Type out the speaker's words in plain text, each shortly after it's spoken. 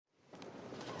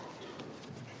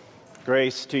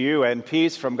Grace to you and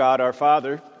peace from God our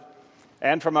Father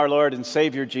and from our Lord and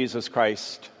Savior Jesus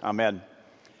Christ. Amen.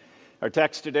 Our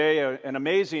text today, an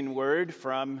amazing word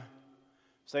from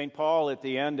St. Paul at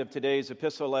the end of today's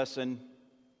epistle lesson.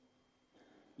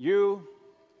 You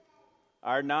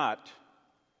are not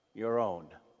your own.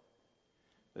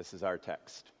 This is our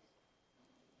text.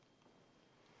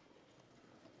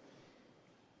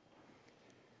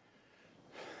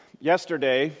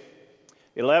 Yesterday,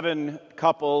 11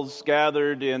 couples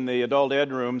gathered in the adult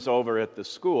ed rooms over at the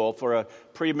school for a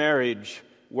pre-marriage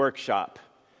workshop.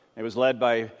 It was led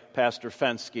by Pastor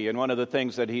Fensky, and one of the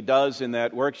things that he does in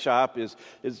that workshop is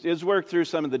work through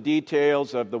some of the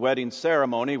details of the wedding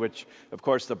ceremony, which, of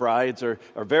course, the brides are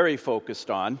very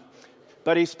focused on.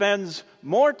 But he spends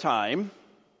more time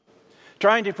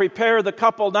trying to prepare the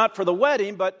couple not for the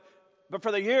wedding, but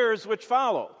for the years which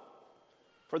follow,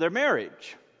 for their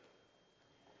marriage.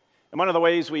 And one of the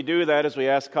ways we do that is we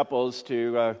ask couples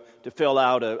to fill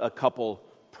out a couple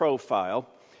profile.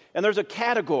 And there's a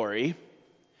category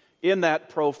in that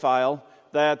profile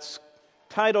that's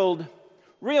titled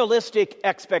Realistic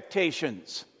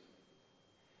Expectations.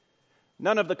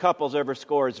 None of the couples ever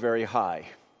scores very high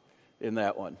in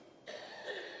that one.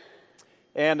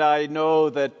 And I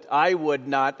know that I would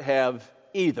not have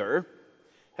either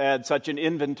had such an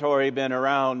inventory been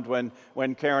around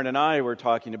when Karen and I were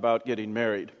talking about getting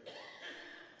married.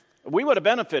 We would have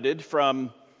benefited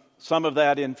from some of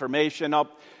that information,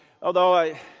 although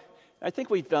I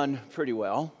think we've done pretty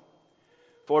well.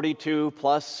 42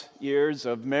 plus years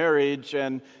of marriage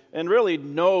and really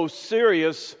no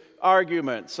serious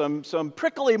arguments. Some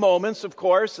prickly moments, of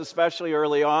course, especially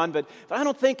early on, but I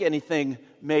don't think anything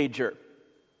major.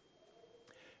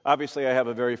 Obviously, I have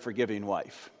a very forgiving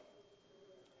wife.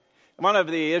 One of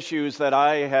the issues that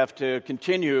I have to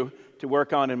continue to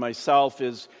work on in myself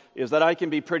is that I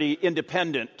can be pretty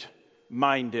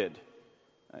independent-minded.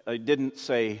 I didn't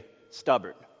say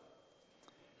stubborn.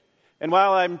 And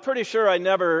while I'm pretty sure I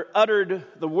never uttered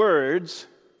the words,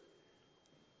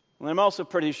 I'm also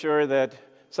pretty sure that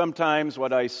sometimes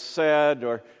what I said,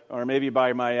 or maybe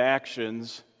by my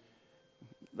actions,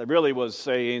 I really was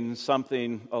saying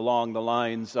something along the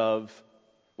lines of,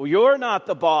 well, you're not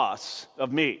the boss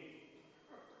of me.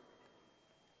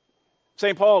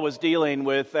 St. Paul was dealing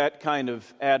with that kind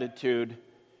of attitude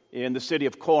in the city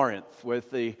of Corinth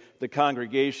with the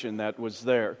congregation that was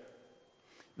there.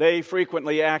 They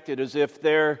frequently acted as if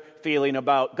their feeling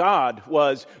about God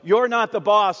was, you're not the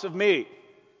boss of me.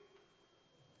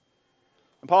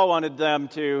 And Paul wanted them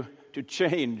to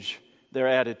change their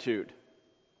attitude.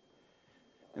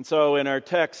 And so in our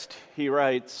text, he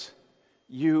writes,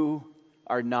 you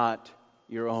are not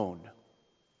your own.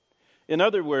 In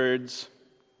other words,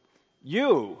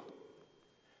 you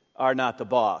are not the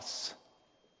boss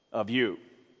of you.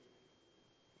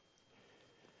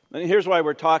 And here's why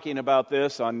we're talking about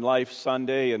this on Life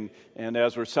Sunday and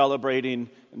as we're celebrating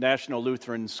National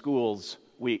Lutheran Schools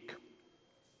Week.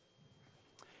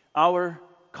 Our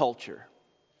culture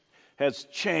has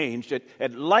changed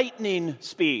at lightning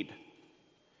speed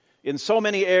in so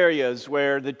many areas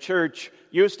where the church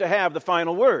used to have the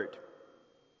final word.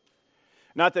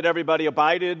 Not that everybody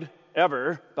abided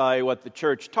ever by what the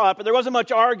church taught, but there wasn't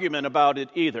much argument about it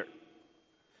either,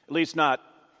 at least not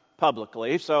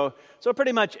publicly. So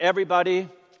pretty much everybody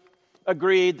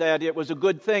agreed that it was a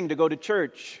good thing to go to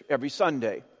church every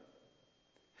Sunday.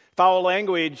 Foul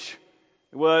language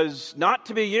was not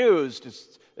to be used,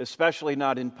 especially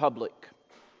not in public.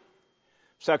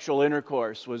 Sexual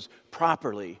intercourse was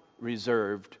properly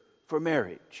reserved for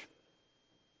marriage.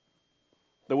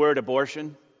 The word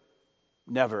abortion,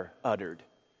 never uttered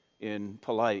in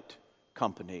polite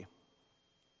company.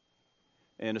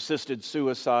 And assisted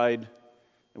suicide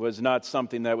was not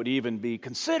something that would even be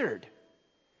considered,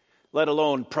 let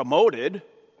alone promoted,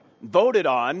 voted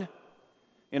on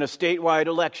in a statewide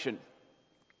election.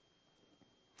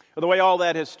 The way all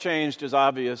that has changed is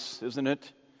obvious, isn't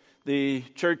it? The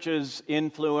church's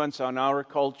influence on our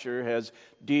culture has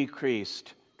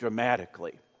decreased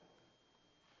dramatically.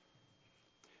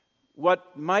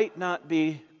 What might not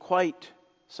be quite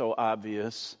so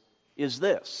obvious is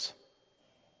this.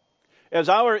 As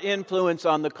our influence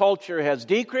on the culture has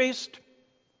decreased,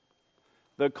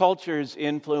 the culture's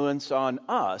influence on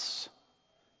us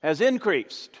has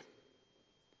increased.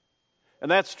 And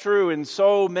that's true in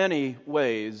so many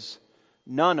ways,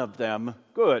 none of them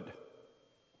good.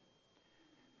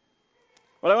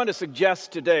 What I want to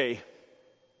suggest today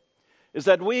is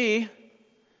that we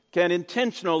can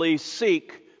intentionally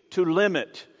seek to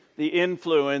limit the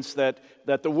influence that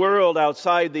the world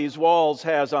outside these walls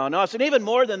has on us. And even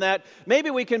more than that,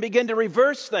 maybe we can begin to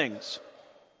reverse things.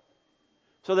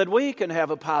 so that we can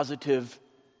have a positive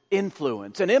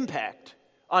influence and impact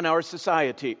on our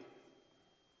society.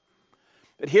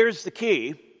 But here's the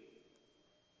key.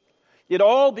 It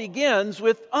all begins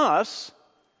with us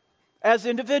as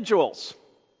individuals.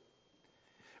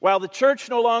 While the church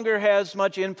no longer has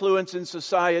much influence in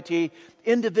society,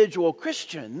 individual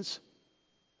Christians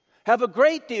have a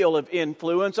great deal of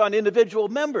influence on individual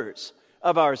members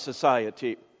of our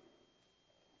society.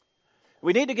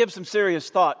 We need to give some serious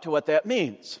thought to what that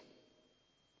means.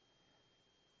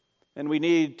 And we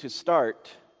need to start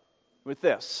with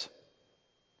this.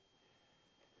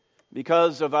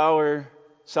 Because of our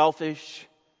selfish,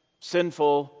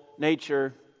 sinful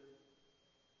nature,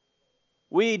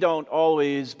 we don't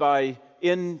always buy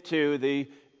into the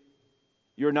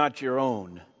 "you're not your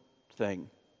own" thing.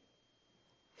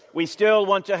 We still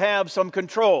want to have some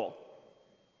control.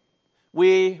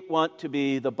 We want to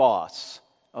be the boss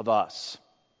of us.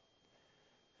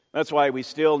 That's why we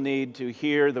still need to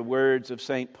hear the words of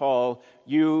St. Paul,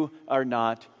 "You are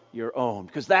not your own,"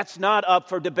 because that's not up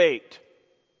for debate.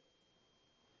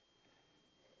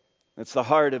 That's the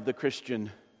heart of the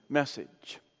Christian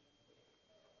message.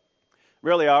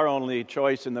 Really, our only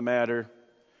choice in the matter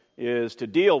is to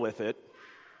deal with it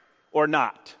or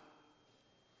not.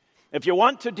 If you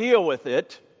want to deal with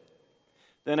it,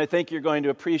 then I think you're going to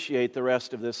appreciate the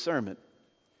rest of this sermon.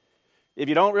 If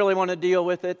you don't really want to deal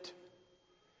with it,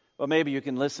 well, maybe you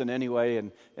can listen anyway,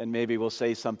 and maybe we'll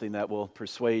say something that will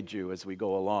persuade you as we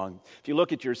go along. If you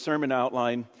look at your sermon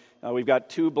outline, we've got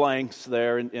 2 blanks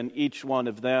there, and each one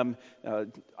of them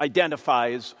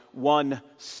identifies one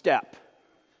step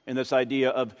in this idea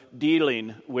of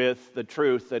dealing with the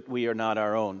truth that we are not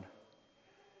our own.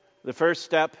 The first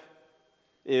step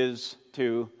is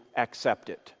to accept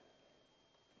it.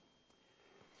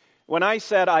 When I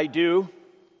said "I do"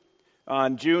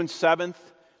 on June 7th,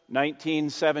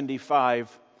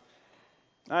 1975,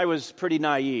 I was pretty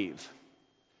naive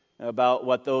about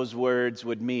what those words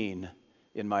would mean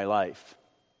in my life.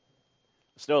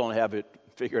 Still don't have it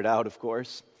figured out, of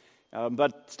course,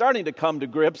 but starting to come to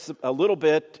grips a little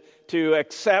bit to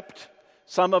accept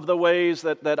some of the ways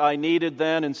that I needed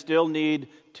then and still need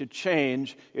to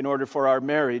change in order for our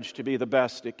marriage to be the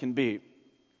best it can be.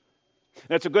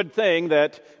 And it's a good thing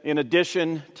that in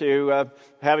addition to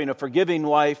having a forgiving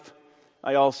wife,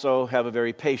 I also have a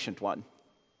very patient one.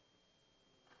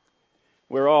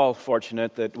 We're all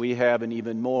fortunate that we have an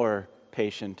even more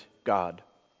patient God,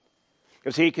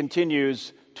 because He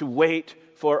continues to wait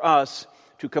for us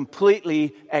to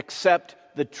completely accept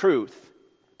the truth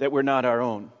that we're not our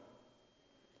own.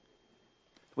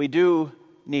 We do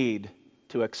need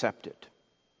to accept it,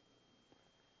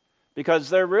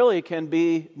 because there really can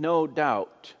be no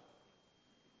doubt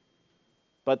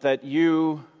but that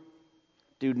you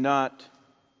do not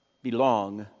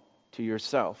belong to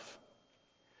yourself.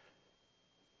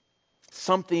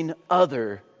 Something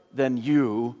other than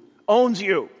you owns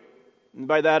you. And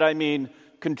by that I mean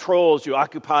controls you,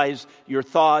 occupies your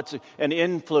thoughts, and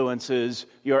influences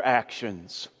your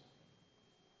actions.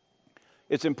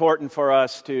 It's important for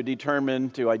us to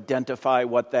determine, to identify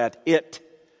what that "it"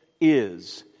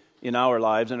 is in our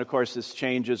lives. And of course, this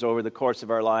changes over the course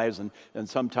of our lives and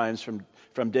sometimes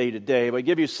from day to day. But I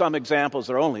give you some examples,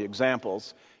 they're only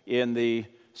examples, in the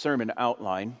sermon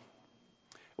outline.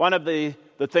 One of the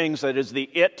things that is the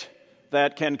 "it"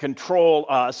 that can control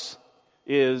us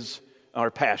is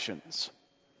our passions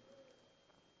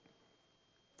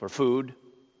for food,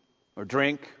 or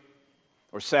drink,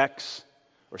 or sex,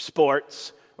 or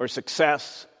sports, or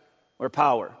success, or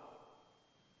power.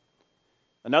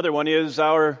 Another one is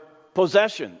our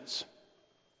possessions.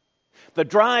 The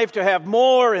drive to have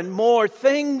more and more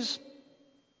things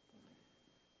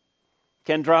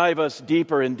can drive us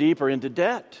deeper and deeper into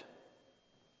debt,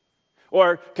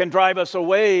 or can drive us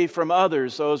away from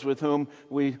others, those with whom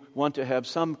we want to have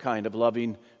some kind of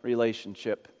loving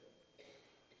relationship.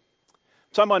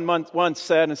 Someone once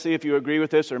said, and see if you agree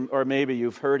with this, or maybe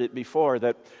you've heard it before,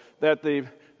 that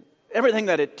everything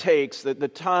that it takes, the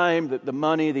time, the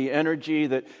money, the energy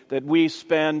that we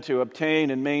spend to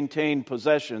obtain and maintain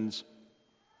possessions,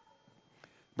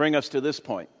 bring us to this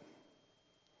point.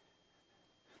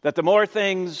 That the more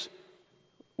things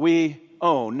we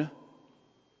own, have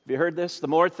you heard this? The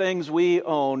more things we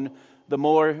own, the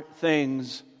more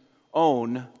things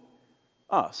own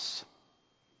us,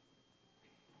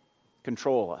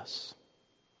 control us.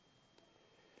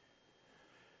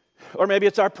 Or maybe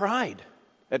it's our pride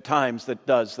at times that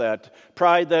does that.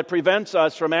 Pride that prevents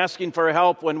us from asking for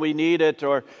help when we need it,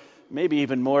 or maybe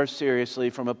even more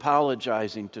seriously, from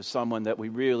apologizing to someone that we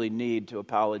really need to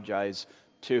apologize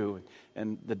to,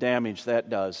 and the damage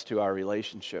that does to our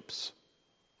relationships.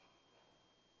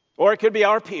 Or it could be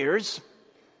our peers.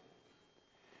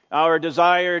 Our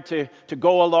desire to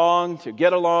go along, to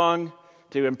get along,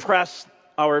 to impress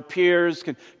our peers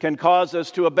can cause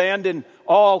us to abandon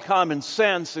all common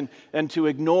sense and to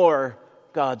ignore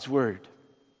God's Word.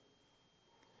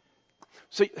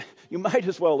 So you might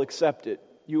as well accept it.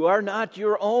 You are not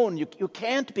your own. You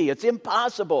can't be. It's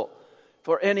impossible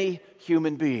for any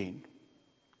human being.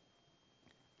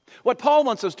 What Paul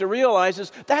wants us to realize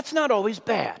is that's not always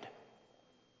bad.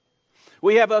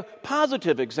 We have a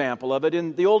positive example of it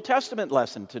in the Old Testament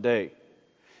lesson today,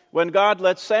 when God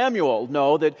let Samuel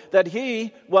know that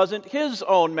he wasn't his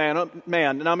own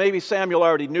man. Now, maybe Samuel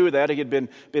already knew that. He had been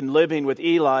living with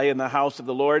Eli in the house of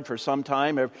the Lord for some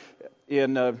time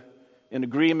in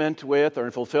agreement with or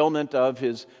in fulfillment of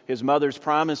his mother's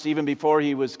promise, even before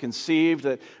he was conceived,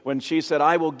 that when she said,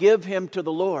 "I will give him to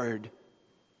the Lord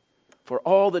for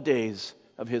all the days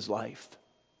of his life."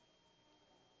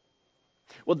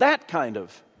 Well, that kind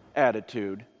of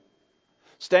attitude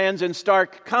stands in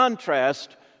stark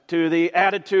contrast to the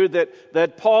attitude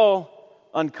that Paul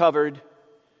uncovered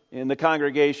in the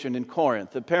congregation in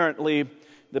Corinth. Apparently,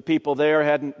 the people there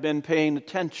hadn't been paying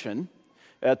attention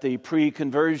at the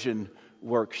pre-conversion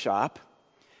workshop,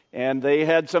 and they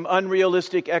had some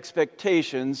unrealistic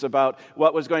expectations about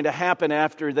what was going to happen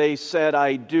after they said,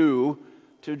 "I do,"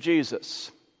 to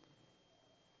Jesus.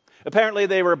 Apparently,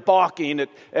 they were balking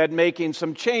at making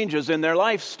some changes in their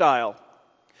lifestyle.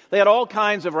 They had all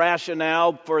kinds of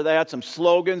rationale for that, some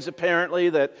slogans apparently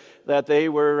that they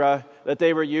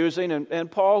were using,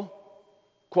 and Paul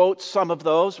quotes some of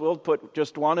those. We'll put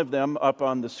just one of them up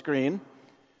on the screen.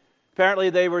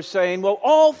 Apparently, they were saying, "Well,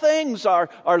 all things are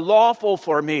lawful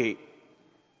for me."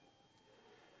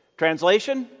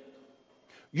 Translation: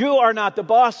 "You are not the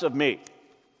boss of me."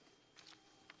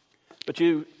 But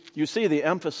you see the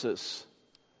emphasis,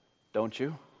 don't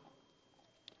you?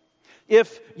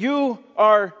 If you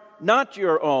are not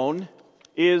your own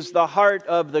is the heart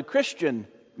of the Christian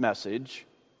message,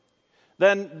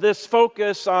 then this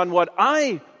focus on what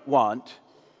I want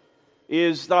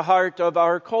is the heart of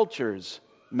our culture's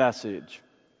message.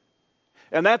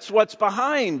 And that's what's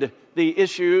behind the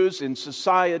issues in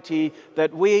society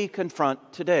that we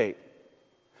confront today.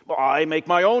 Well, I make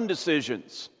my own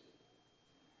decisions.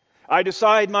 I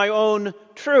decide my own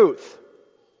truth.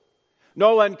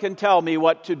 No one can tell me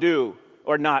what to do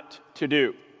or not to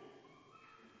do.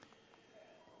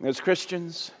 As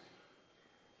Christians,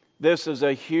 this is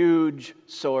a huge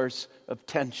source of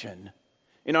tension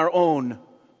in our own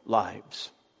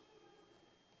lives.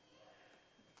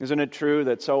 Isn't it true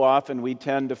that so often we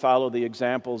tend to follow the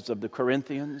examples of the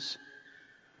Corinthians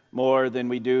more than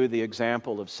we do the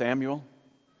example of Samuel?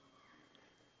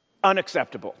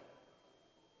 Unacceptable.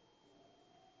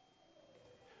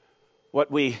 What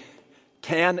we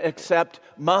can accept,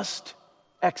 must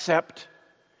accept,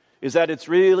 is that it's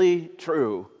really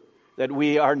true that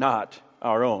we are not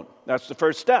our own. That's the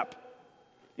first step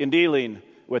in dealing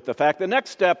with the fact. The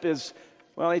next step is,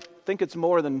 well, I think it's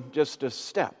more than just a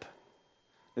step.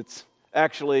 It's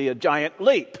actually a giant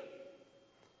leap.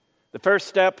 The first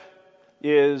step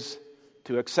is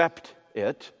to accept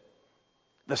it.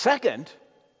 The second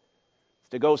is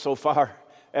to go so far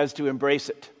as to embrace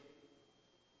it.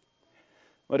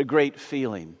 What a great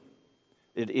feeling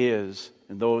it is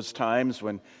in those times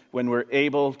when we're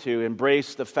able to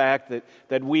embrace the fact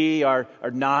that we are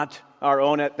not our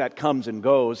own. That comes and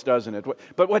goes, doesn't it?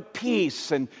 But what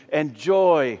peace and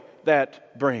joy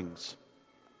that brings.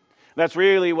 That's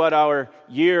really what our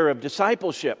year of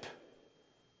discipleship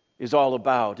is all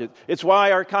about. It's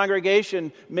why our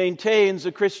congregation maintains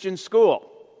a Christian school.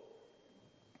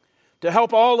 To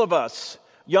help all of us,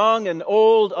 young and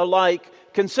old alike,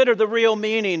 consider the real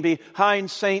meaning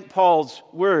behind St. Paul's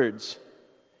words,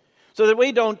 so that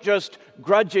we don't just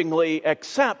grudgingly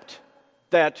accept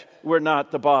that we're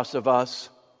not the boss of us,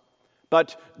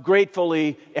 but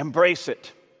gratefully embrace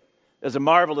it as a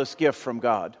marvelous gift from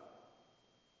God.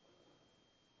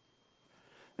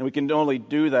 And we can only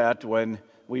do that when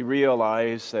we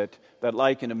realize that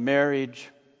like in a marriage,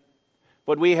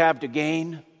 what we have to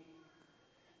gain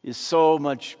is so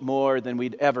much more than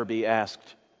we'd ever be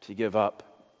asked to give up.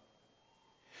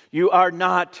 You are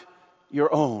not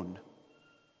your own.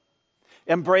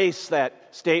 Embrace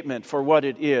that statement for what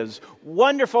it is.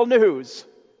 Wonderful news,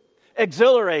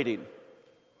 exhilarating,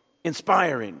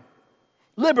 inspiring,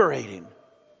 liberating,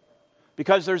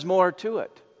 because there's more to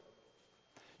it.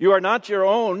 You are not your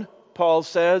own, Paul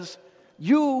says.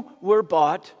 You were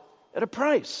bought at a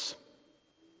price.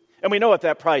 And we know what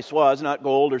that price was, not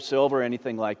gold or silver or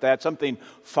anything like that, something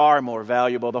far more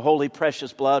valuable, the holy,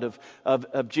 precious blood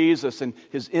of Jesus and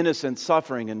his innocent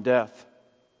suffering and death.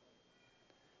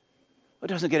 It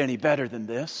doesn't get any better than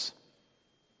this.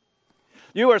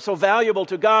 You are so valuable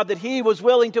to God that He was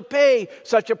willing to pay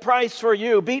such a price for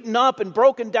you, beaten up and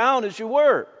broken down as you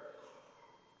were.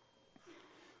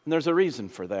 And there's a reason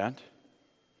for that.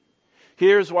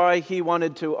 Here's why He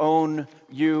wanted to own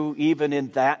you even in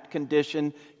that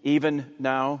condition, even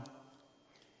now.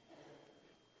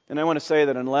 And I want to say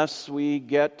that unless we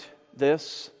get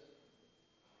this,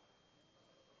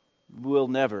 we'll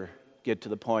never get to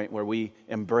the point where we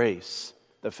embrace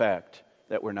the fact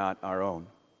that we're not our own.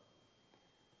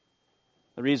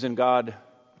 The reason God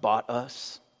bought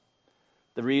us,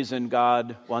 the reason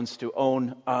God wants to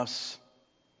own us,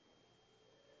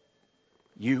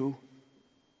 you,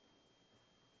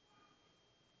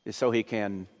 is so He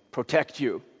can protect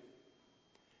you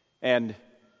and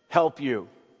help you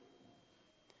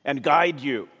and guide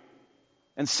you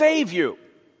and save you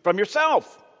from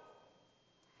yourself,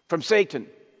 from Satan,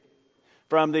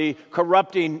 from the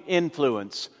corrupting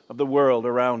influence of the world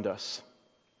around us.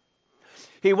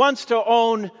 He wants to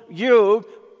own you,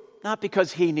 not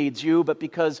because He needs you, but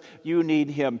because you need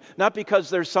Him. Not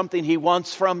because there's something He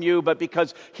wants from you, but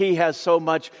because He has so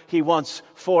much He wants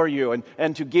for you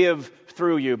and to give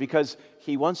through you. Because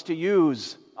He wants to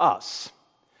use us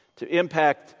to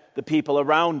impact the people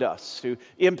around us, to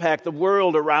impact the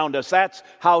world around us. That's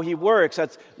how He works.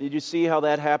 Did you see how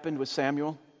that happened with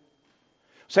Samuel?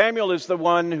 Samuel is the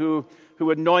one who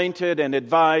anointed and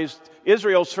advised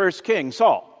Israel's first king,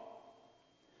 Saul.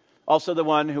 Also the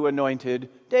one who anointed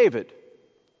David.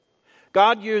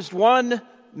 God used one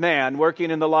man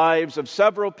working in the lives of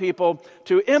several people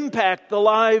to impact the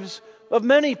lives of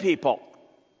many people.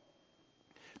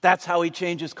 That's how He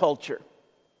changes culture.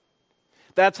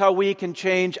 That's how we can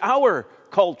change our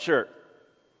culture,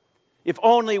 if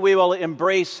only we will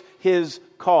embrace His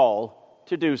call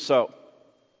to do so.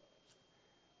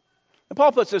 And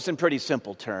Paul puts this in pretty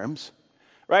simple terms.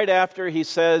 Right after he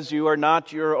says, you are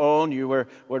not your own, you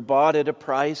were bought at a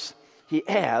price, he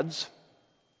adds,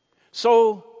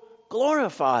 so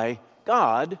glorify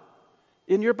God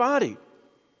in your body.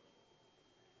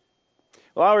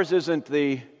 Well, ours isn't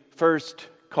the first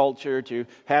culture to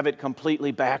have it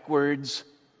completely backwards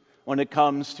when it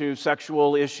comes to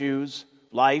sexual issues,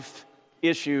 life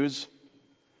issues.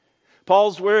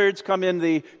 Paul's words come in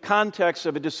the context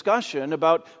of a discussion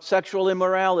about sexual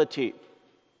immorality.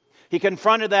 He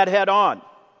confronted that head on,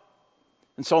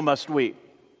 and so must we.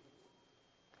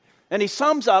 And he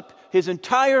sums up his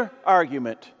entire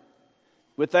argument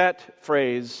with that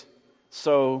phrase,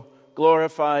 so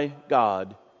glorify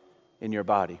God in your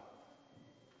body.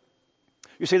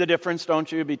 You see the difference,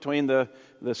 don't you, between the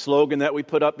slogan that we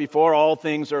put up before, all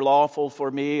things are lawful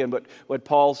for me, and what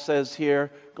Paul says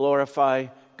here, glorify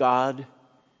God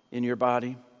in your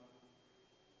body?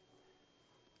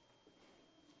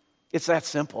 It's that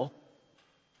simple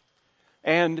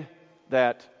and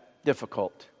that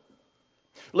difficult.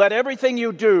 Let everything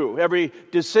you do, every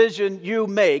decision you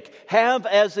make, have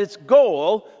as its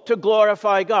goal to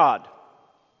glorify God.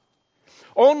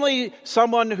 Only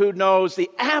someone who knows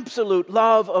the absolute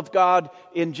love of God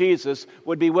in Jesus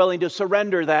would be willing to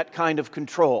surrender that kind of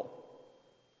control,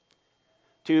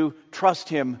 to trust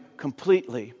Him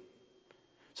completely,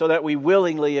 so that we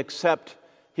willingly accept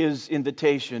His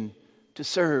invitation to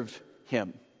serve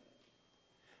Him.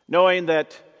 Knowing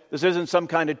that this isn't some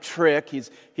kind of trick,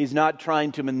 He's not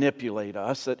trying to manipulate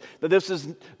us, that this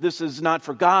is not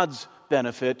for God's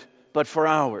benefit, but for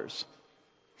ours.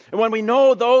 And when we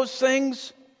know those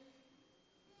things,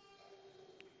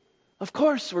 of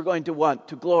course we're going to want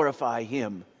to glorify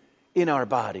Him in our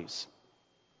bodies.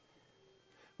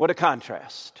 What a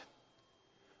contrast.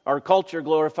 Our culture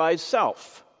glorifies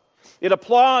self. It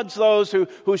applauds those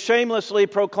who shamelessly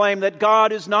proclaim that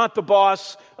God is not the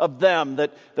boss of them,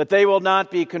 that they will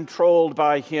not be controlled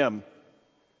by Him.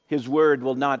 His word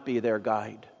will not be their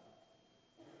guide.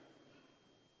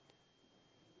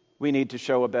 We need to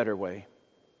show a better way.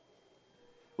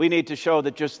 We need to show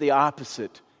that just the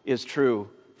opposite is true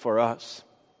for us.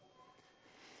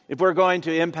 If we're going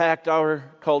to impact our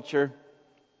culture,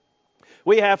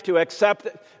 we have to accept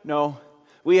it. No,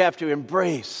 we have to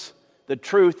embrace the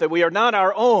truth that we are not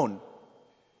our own.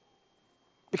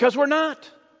 Because we're not.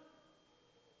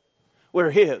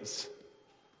 We're His.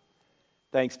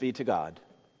 Thanks be to God.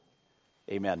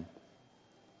 Amen.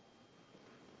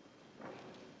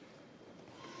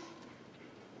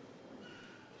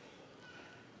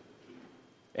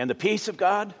 And the peace of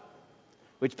God,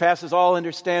 which passes all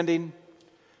understanding,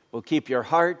 will keep your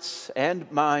hearts and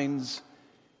minds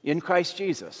in Christ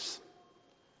Jesus.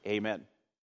 Amen.